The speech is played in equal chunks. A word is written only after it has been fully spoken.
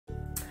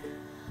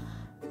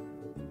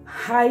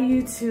Hi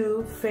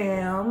YouTube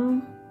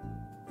fam.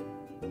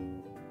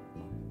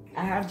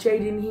 I have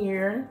Jaden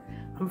here.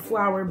 I'm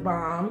Flower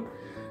Bomb.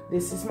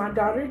 This is my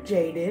daughter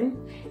Jaden,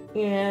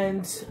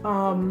 and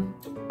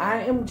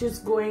I am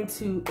just going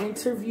to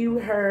interview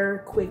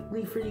her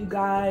quickly for you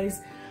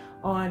guys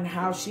on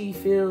how she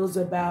feels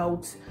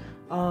about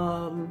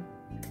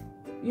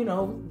you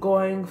know,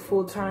 going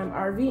full-time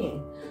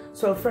RVing.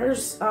 So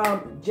first,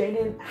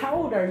 Jaden, how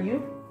old are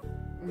you?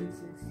 I'm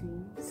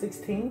 16.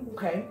 16,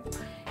 okay.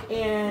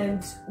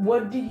 And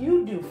what do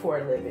you do for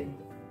a living?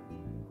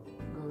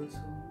 Go to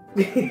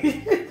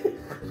school.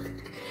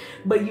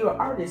 But you're an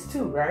artist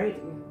too, right?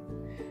 Yeah.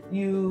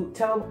 You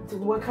tell,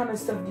 what kind of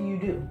stuff do you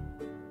do?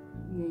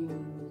 Mainly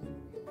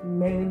music.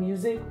 Mainly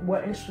music?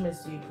 What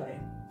instruments do you play?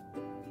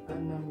 A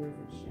number of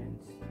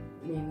instruments.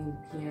 Mainly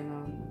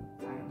piano and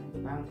violin.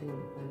 But I don't think we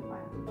play the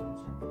violin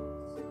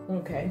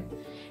much. Okay.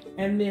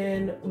 And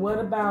then what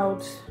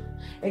about,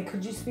 and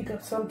could you speak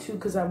up some too,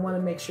 because I want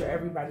to make sure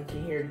everybody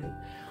can hear you.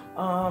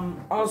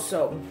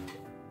 Also,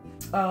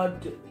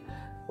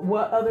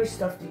 what other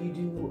stuff do you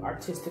do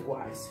artistic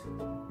wise?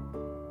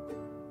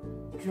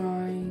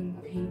 Drawing,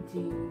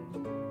 painting,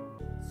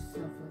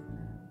 stuff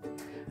like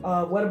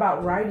that. What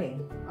about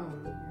writing? Oh,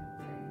 yeah,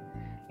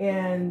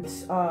 And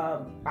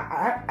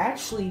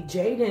actually,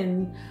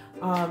 Jaden,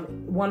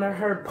 one of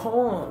her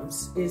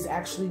poems is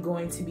actually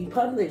going to be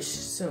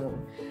published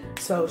soon.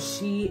 So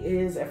she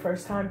is a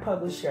first-time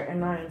publisher,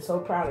 and I am so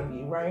proud of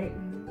you, right?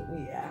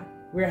 Mm-hmm. Yeah,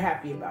 we're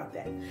happy about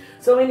that.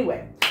 So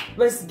anyway,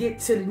 let's get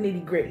to the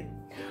nitty-gritty.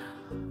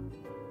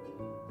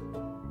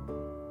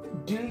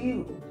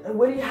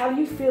 How do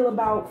you feel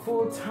about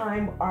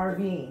full-time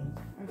RVing?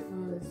 I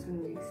feel it's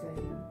gonna be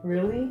exciting.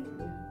 Really?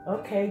 Yeah.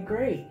 Okay,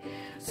 great.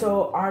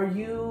 So are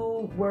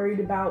you worried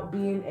about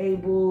being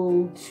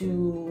able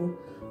to,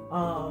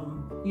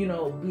 you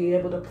know, be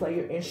able to play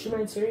your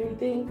instruments or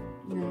anything?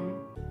 No.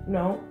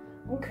 No?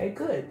 Okay,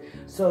 good.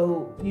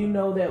 So you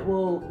know that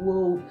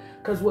we'll,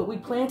 because what we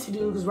plan to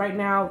do, because right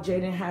now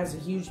Jaden has a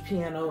huge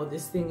piano.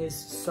 This thing is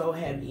so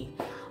heavy.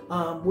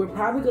 We're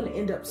probably going to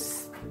end up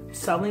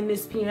selling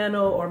this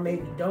piano or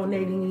maybe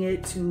donating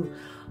it to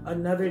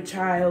another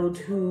child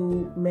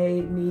who may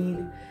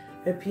need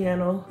a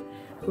piano,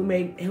 who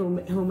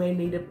may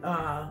need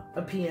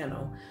a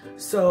piano.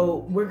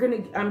 So we're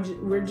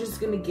just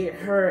gonna get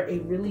her a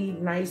really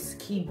nice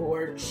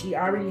keyboard. She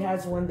already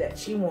has one that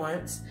she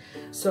wants,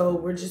 so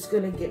we're just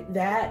gonna get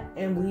that,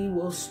 and we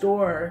will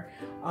store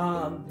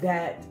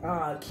that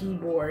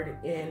keyboard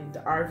in the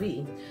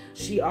RV.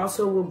 She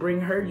also will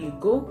bring her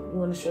ukulele. You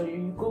want to show your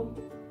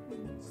ukulele?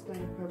 It's like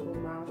a purple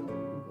mountain.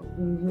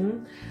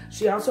 Mm-hmm.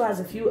 She also has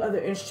a few other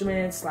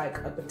instruments like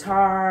a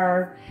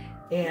guitar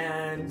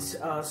and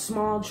a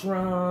small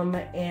drum,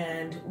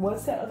 and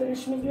what's that other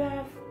instrument you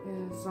have?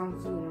 Yeah, song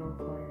flute and a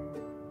recorder.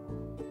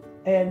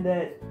 And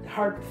that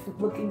harp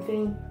looking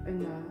thing?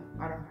 And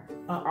auto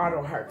harp.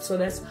 Auto harp. So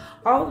that's,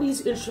 all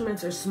these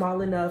instruments are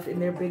small enough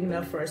and they're big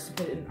enough for us to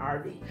put in an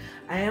RV.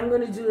 I am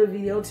going to do a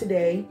video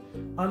today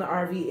on the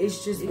RV.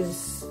 It's just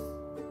this.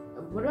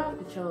 What about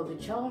the cello? The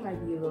cello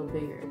might be a little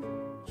bigger.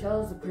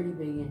 Cello's a pretty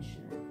big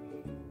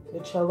instrument. The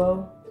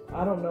cello?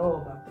 I don't know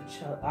about the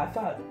cello. I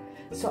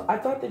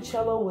thought the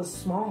cello was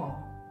small.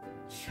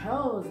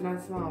 Cello is not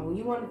small. When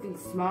you want to think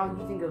small,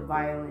 you think of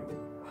violin.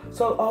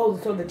 So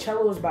the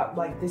cello is about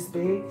like this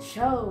big?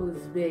 Cello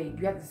is big.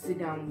 You have to sit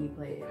down when you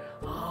play it.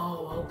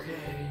 Oh,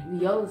 okay.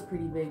 Viola is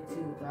pretty big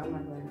too, but I'm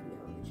not going to viola.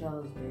 The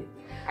cello is big.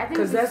 I think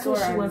because that's what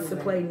she wants to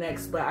play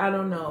next, but I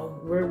don't know.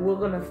 We're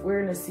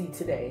gonna see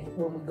today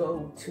when we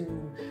go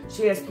to.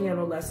 She has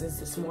piano lessons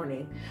this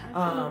morning.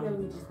 I think that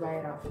we just buy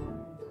it off.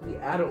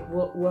 Yeah,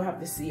 we'll have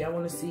to see. I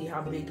want to see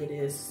how big it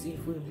is, see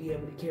if we'll be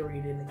able to carry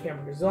it in the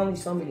camera. There's only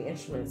so many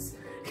instruments,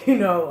 you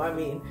know. I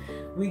mean,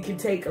 we can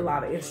take a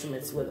lot of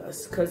instruments with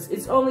us because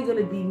it's only going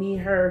to be me,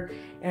 her,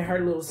 and her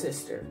little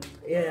sister,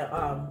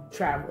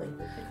 traveling.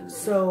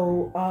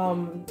 So,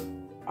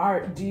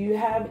 do you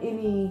have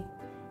any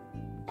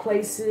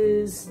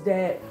places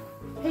that?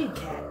 Hey,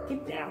 cat,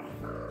 get down.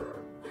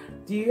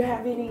 Do you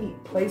have any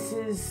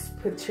places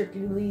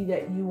particularly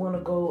that you want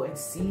to go and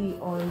see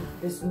on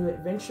this new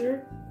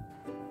adventure?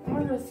 I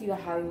want to go see the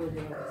Hollywood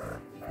Hills.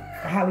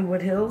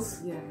 Hollywood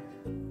Hills? Yeah.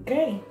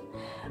 Okay.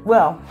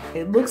 Well,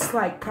 it looks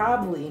like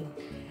probably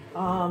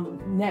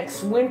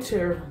next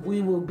winter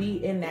we will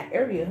be in that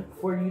area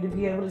for you to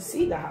be able to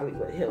see the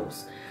Hollywood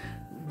Hills.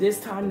 This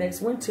time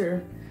next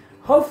winter,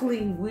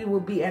 hopefully we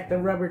will be at the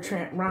Rubber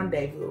Tramp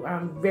Rendezvous.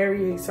 I'm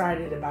very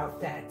excited about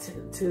that,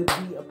 to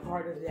be a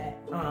part of that.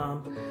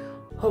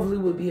 Hopefully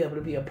we'll be able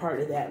to be a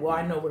part of that. Well,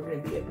 I know we're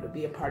going to be able to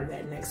be a part of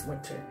that next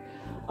winter.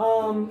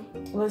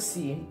 Let's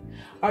see.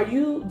 Do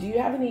you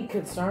have any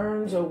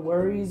concerns or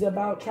worries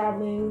about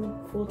traveling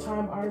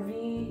full-time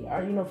RV?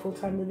 Are you know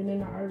full-time living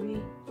in an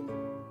RV?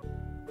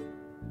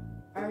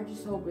 I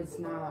just hope it's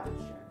not a lot of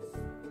stress.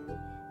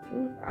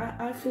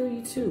 I feel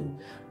you too.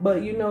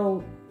 But you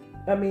know,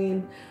 I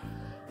mean,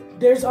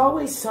 there's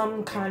always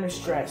some kind of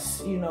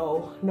stress, you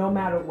know, no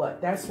matter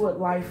what. That's what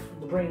life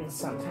brings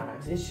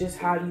sometimes. It's just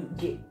how you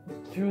get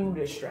through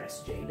the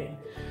stress, Jaden.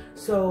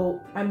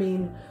 So, I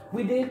mean,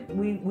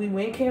 we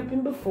went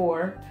camping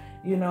before,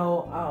 you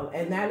know,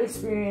 and that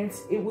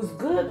experience, it was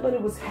good, but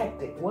it was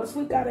hectic. Once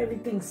we got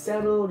everything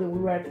settled and we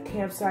were at the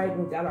campsite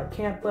and we got our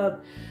camp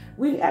up,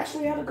 we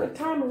actually had a good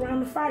time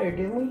around the fire,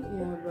 didn't we?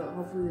 Yeah, but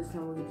hopefully this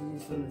time we get to do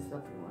some of the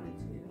stuff we wanted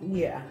to do.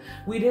 Yeah,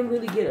 we didn't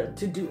really get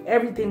to do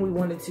everything we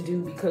wanted to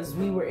do because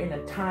we were in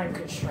a time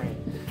constraint.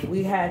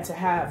 We had to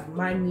have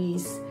my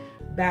niece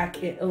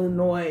back in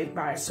Illinois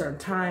by a certain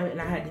time,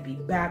 and I had to be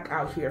back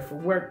out here for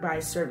work by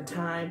a certain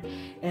time,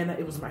 and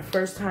it was my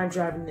first time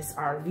driving this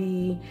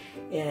RV,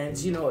 and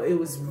you know, it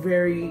was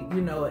very,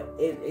 you know,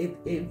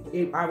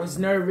 I was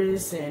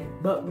nervous,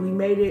 but we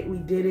made it, we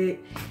did it,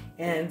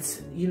 and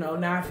you know,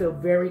 now I feel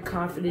very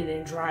confident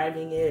in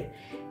driving it.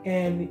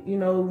 And you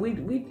know,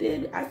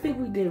 I think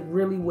we did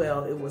really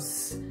well. It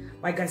was,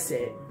 like I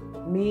said,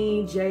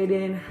 me,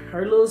 Jaden,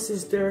 her little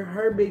sister,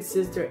 her big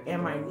sister,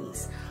 and my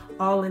niece,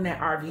 all in that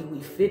RV.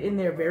 We fit in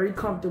there very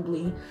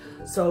comfortably.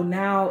 So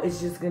now it's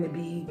just gonna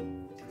be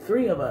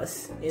 3 of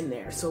us in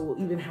there. So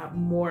we'll even have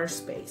more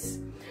space.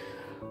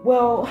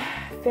 Well,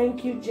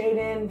 thank you,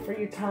 Jaden, for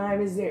your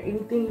time. Is there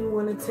anything you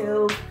want to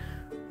tell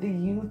the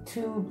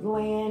YouTube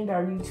land,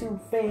 our YouTube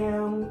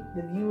fam,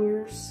 the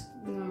viewers?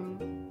 No.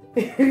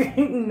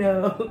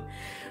 No.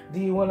 Do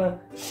you want to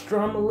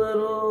strum a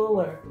little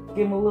or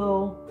give them a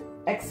little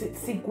exit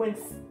sequence?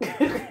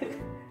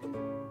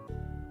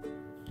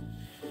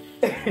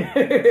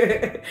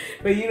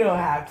 But you don't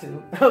have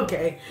to.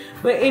 Okay.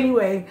 But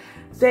anyway,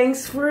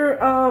 thanks for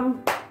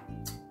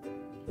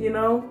you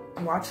know,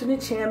 watching the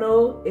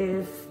channel.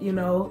 If you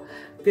know,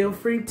 feel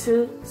free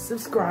to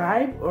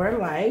subscribe or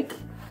like,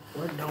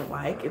 or don't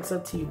like. It's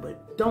up to you,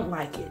 but don't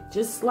like it.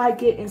 Just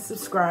like it and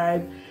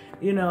subscribe.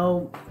 You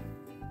know,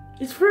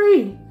 it's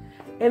free,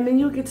 and then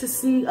you'll get to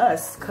see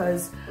us,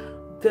 because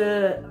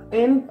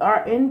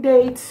our end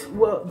date,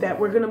 well, that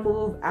we're gonna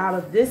move out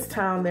of this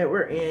town that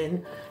we're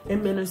in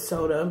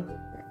Minnesota,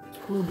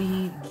 will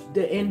be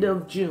the end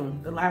of June,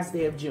 the last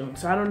day of June.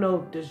 So I don't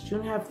know, does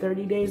June have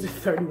 30 days or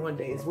 31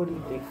 days? What do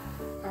you think?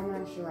 I'm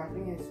not sure. I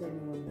think it's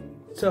 31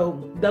 days.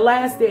 So the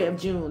last day of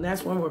June,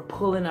 that's when we're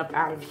pulling up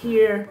out of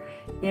here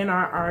in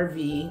our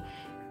RV.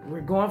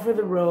 We're going for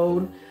the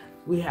road.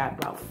 We have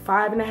about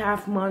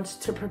 5.5 months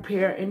to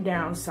prepare and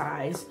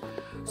downsize.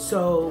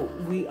 So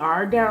we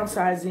are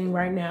downsizing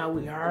right now.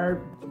 We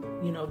are,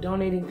 you know,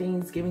 donating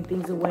things, giving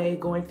things away,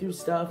 going through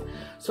stuff.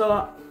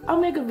 So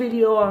I'll make a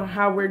video on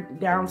how we're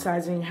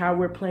downsizing, how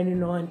we're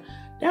planning on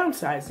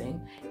downsizing.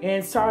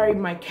 And sorry,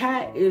 my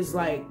cat is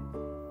like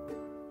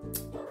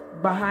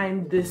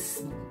behind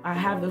this. I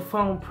have the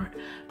phone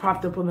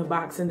propped up on the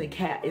box and the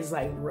cat is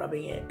like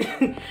rubbing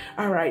it.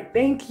 All right,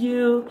 thank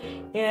you.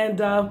 And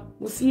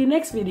we'll see you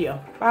next video.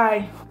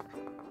 Bye.